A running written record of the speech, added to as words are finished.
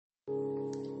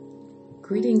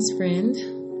Greetings, friend,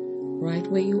 right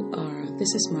where you are.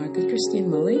 This is Margaret Christine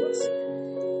Mullings,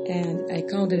 and I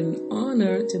count it an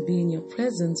honor to be in your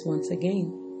presence once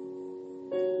again.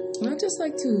 And I'd just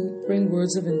like to bring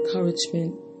words of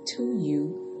encouragement to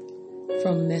you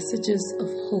from messages of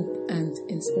hope and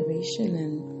inspiration.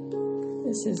 And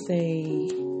this is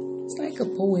it's like a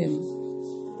poem,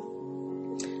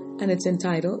 and it's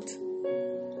entitled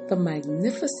The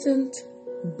Magnificent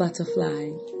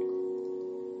Butterfly.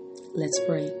 Let's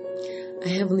pray. Our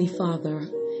Heavenly Father,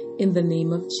 in the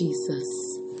name of Jesus,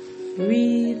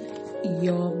 breathe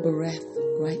your breath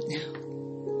right now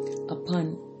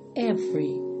upon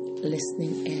every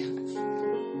listening ear.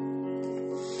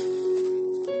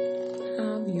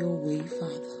 Have your way,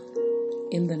 Father,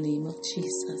 in the name of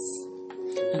Jesus.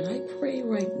 And I pray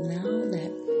right now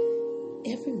that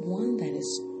everyone that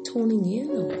is tuning in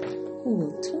or who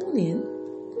will tune in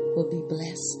will be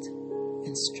blessed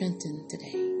and strengthened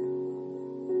today.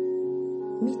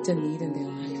 Meet the need in their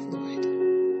life, Lord.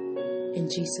 In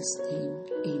Jesus' name,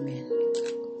 amen.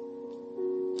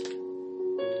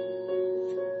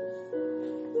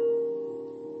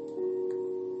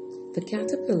 The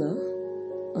caterpillar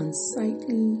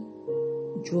unsightly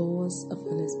draws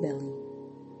upon his belly.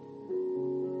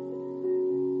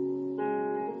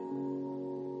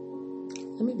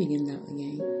 Let me begin that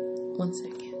again. 1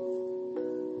 second.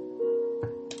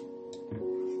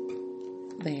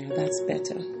 There, that's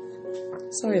better.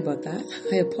 Sorry about that.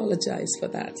 I apologize for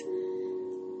that.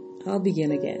 I'll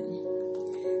begin again.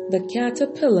 The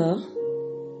caterpillar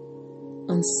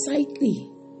unsightly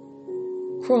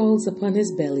crawls upon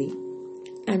his belly,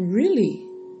 and really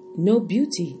no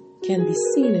beauty can be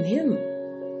seen in him.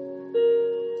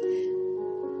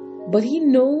 But he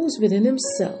knows within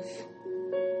himself,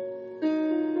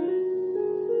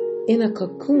 in a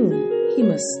cocoon, he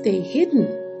must stay hidden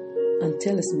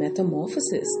until his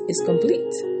metamorphosis is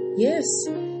complete. Yes,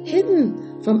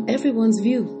 hidden from everyone's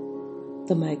view.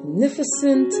 The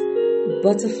magnificent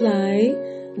butterfly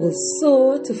will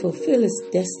soar to fulfill his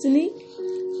destiny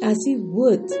as he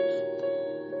would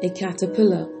a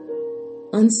caterpillar.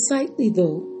 Unsightly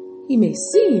though he may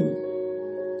seem,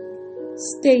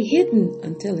 stay hidden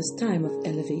until his time of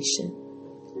elevation.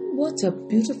 What a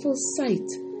beautiful sight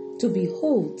to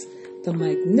behold the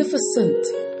magnificent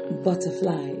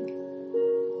butterfly.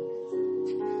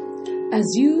 As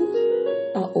you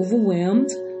are overwhelmed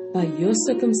by your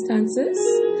circumstances,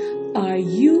 are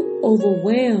you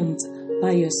overwhelmed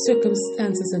by your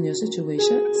circumstances and your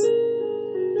situations?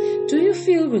 Do you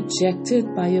feel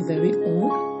rejected by your very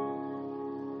own?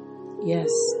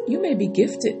 Yes, you may be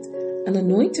gifted and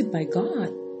anointed by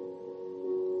God,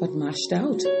 but mashed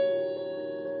out.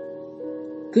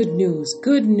 Good news,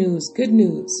 good news, good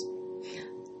news.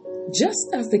 Just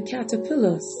as the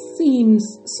caterpillar seems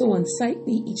so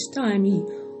unsightly each time he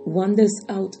wanders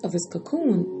out of his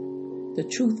cocoon, the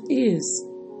truth is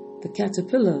the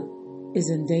caterpillar is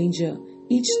in danger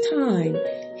each time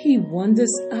he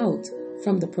wanders out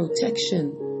from the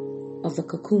protection of the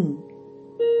cocoon.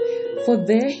 For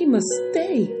there he must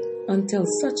stay until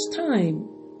such time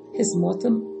his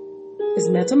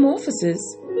metamorphosis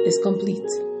is complete.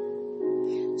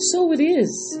 So it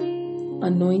is,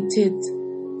 anointed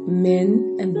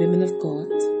men and women of God.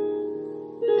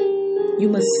 You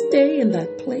must stay in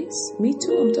that place. Me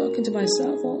too, I'm talking to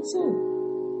myself also.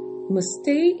 You must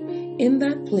stay in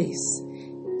that place,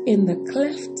 in the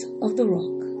cleft of the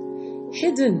rock,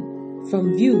 hidden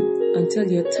from view until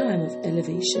your time of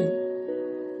elevation.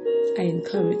 I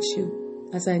encourage you,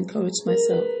 as I encourage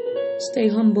myself, stay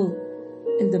humble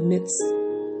in the midst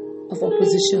of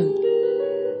opposition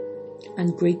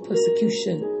and great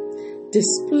persecution.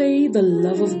 Display the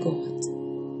love of God.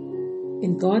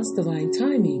 In God's divine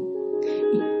timing,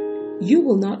 you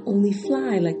will not only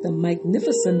fly like the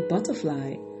magnificent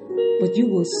butterfly, but you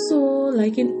will soar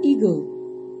like an eagle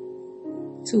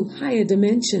to higher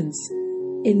dimensions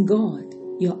in God,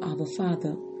 your Abba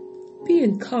Father. Be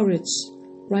encouraged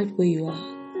right where you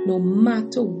are, no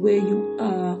matter where you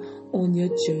are on your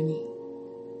journey.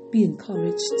 Be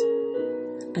encouraged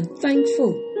and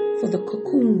thankful for the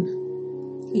cocoon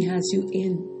He has you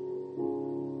in.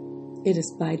 It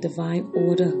is by divine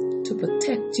order to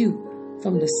protect you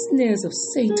from the snares of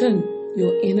Satan,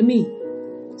 your enemy.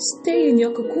 Stay in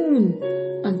your cocoon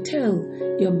until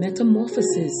your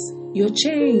metamorphosis, your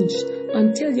change,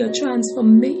 until your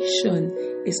transformation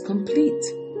is complete.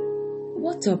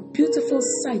 What a beautiful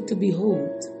sight to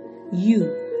behold. You,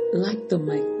 like the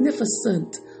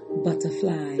magnificent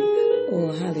butterfly.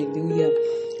 Oh, hallelujah.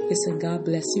 Listen, God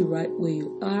bless you right where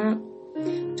you are.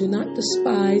 Do not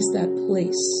despise that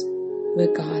place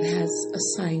where God has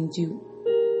assigned you.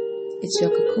 It's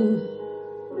your cocoon.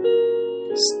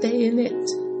 Stay in it.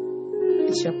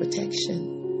 It's your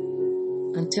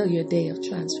protection until your day of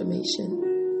transformation.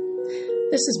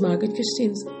 This is Margaret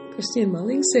Christine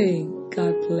Mulling saying,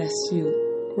 God bless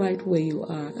you right where you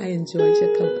are. I enjoyed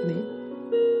your company.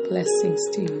 Blessings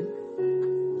to you.